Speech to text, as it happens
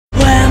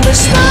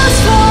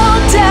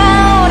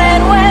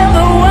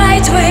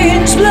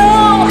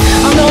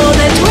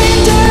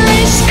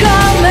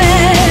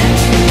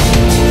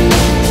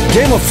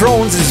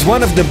Thrones is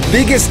one of the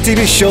biggest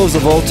TV shows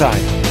of all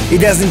time.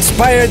 It has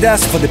inspired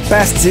us for the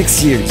past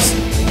 6 years.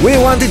 We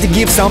wanted to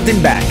give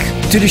something back,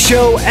 to the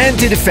show and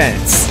to the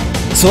fans.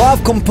 So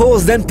I've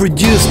composed and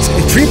produced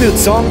a tribute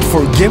song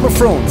for Game of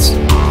Thrones.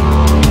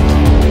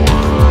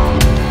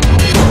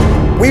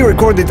 We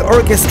recorded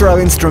orchestral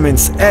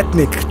instruments,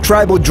 ethnic,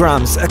 tribal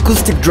drums,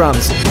 acoustic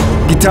drums,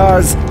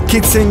 guitars,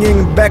 kid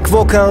singing, back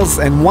vocals,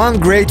 and one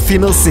great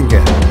female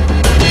singer.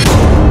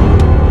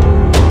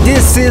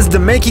 This is the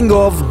making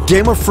of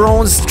Game of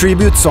Thrones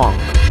tribute song.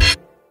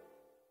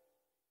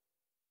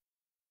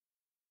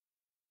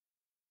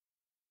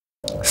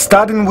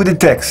 Starting with the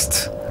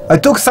text, I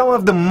took some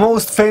of the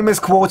most famous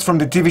quotes from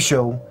the TV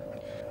show,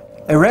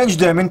 arranged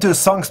them into a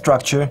song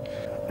structure,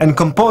 and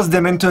composed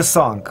them into a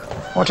song.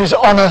 What is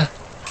honor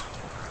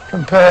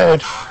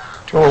compared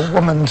to a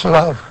woman's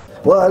love?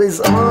 What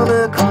is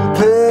honor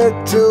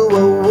compared to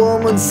a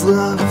woman's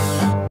love?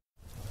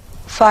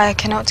 Fire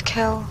cannot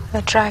kill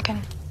a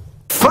dragon.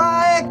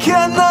 Fire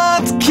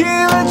cannot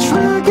kill a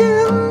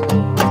dragon.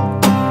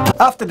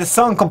 After the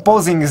song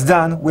composing is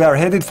done, we are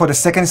headed for the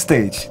second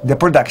stage, the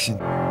production.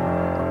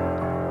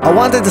 I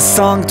wanted the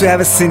song to have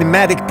a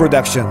cinematic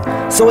production,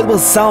 so it will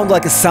sound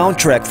like a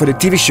soundtrack for the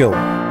TV show.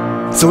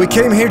 So we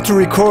came here to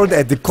record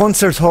at the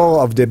concert hall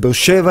of the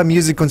Beersheva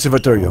Music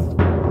Conservatorium.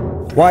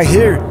 Why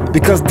here?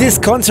 Because this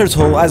concert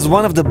hall has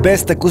one of the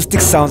best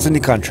acoustic sounds in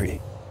the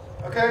country.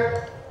 Okay.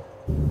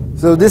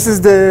 So this is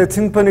the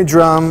timpani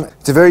drum.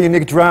 It's a very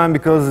unique drum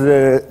because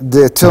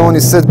the tone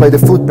is set by the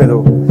foot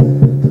pedal.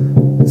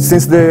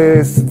 Since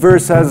the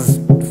verse has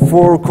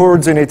 4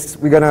 chords in it,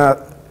 we're gonna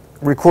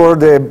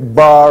record a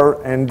bar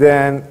and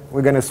then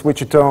we're gonna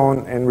switch a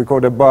tone and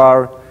record a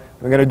bar.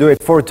 We're gonna do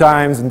it 4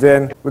 times and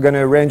then we're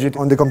gonna arrange it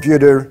on the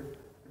computer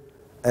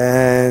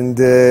and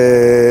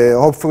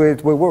hopefully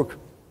it will work.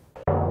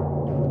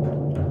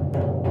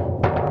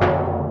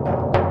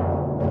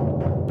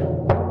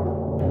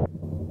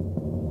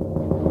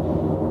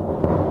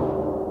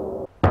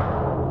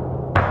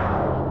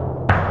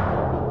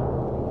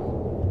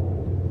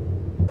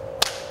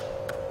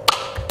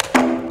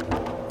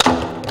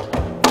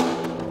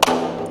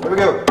 Here we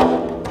go.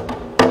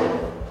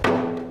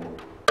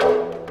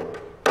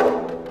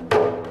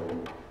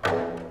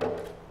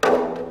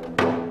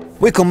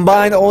 We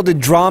combine all the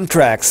drum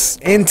tracks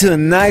into a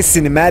nice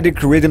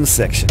cinematic rhythm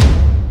section.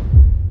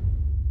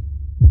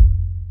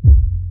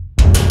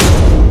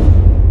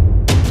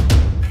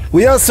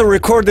 We also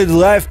recorded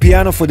live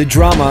piano for the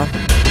drama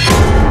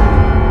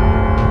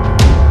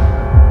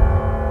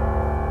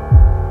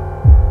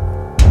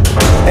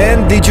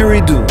and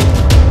didgeridoo.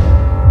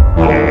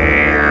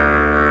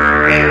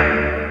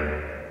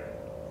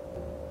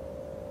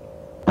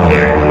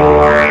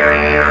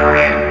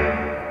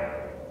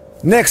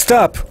 Next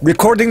up,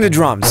 recording the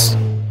drums.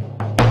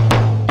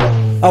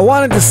 I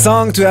wanted the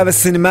song to have a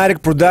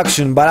cinematic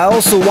production, but I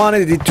also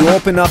wanted it to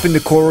open up in the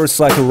chorus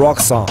like a rock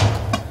song.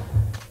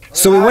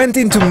 So we went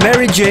into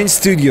Mary Jane's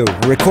studio,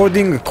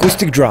 recording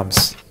acoustic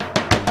drums.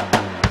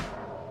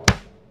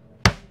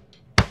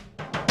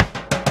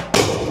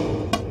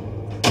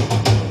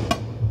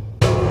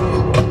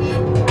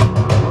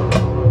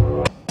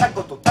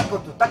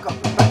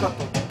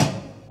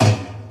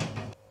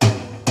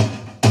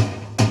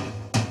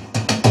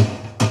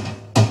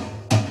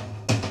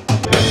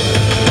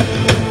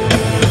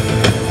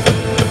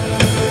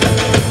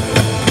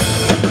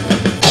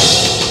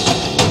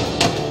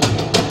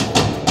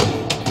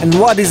 And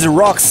what is a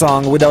rock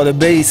song without a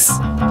bass?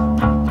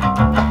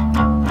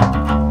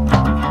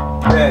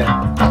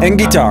 And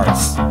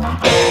guitars.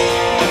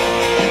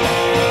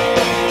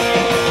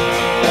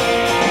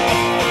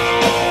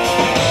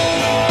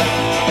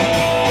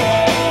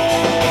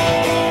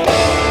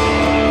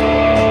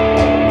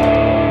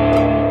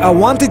 I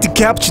wanted to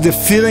capture the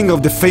feeling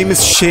of the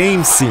famous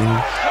shame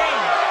scene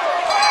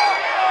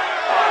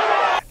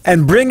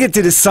and bring it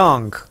to the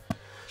song.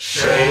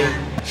 Shame,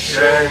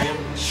 shame,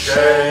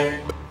 shame.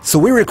 So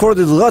we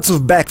recorded lots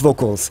of back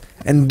vocals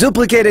and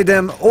duplicated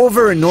them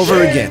over and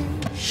over again.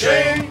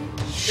 Shame,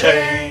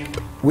 shame.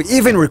 We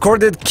even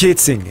recorded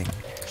kids singing.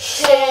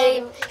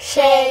 Shame,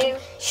 shame,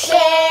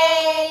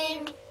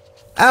 shame.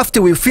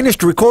 After we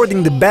finished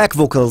recording the back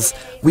vocals,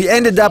 we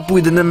ended up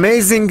with an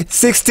amazing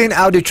 16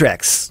 audio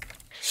tracks.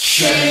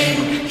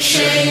 Shame,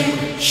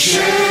 shame,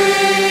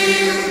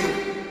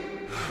 shame.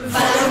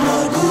 Valar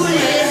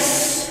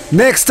Morghulis.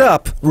 Next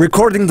up,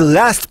 recording the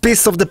last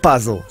piece of the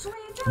puzzle,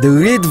 the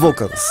lead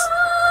vocals.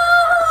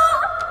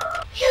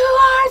 You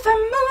are the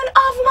moon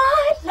of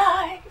my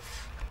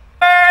life.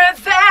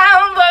 Earth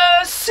and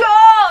the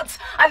salt.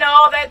 I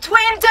know that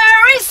winter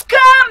is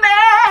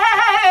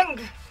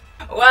coming.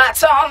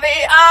 What's on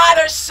the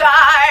other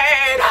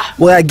side?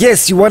 Well, I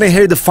guess you want to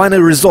hear the final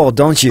result,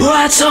 don't you?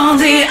 What's on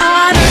the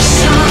other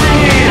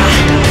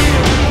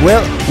side?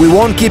 Well, we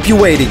won't keep you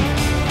waiting.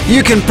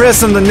 You can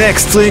press on the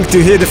next link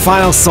to hear the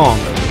final song.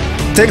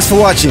 Thanks for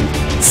watching.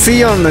 See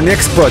you on the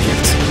next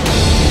project.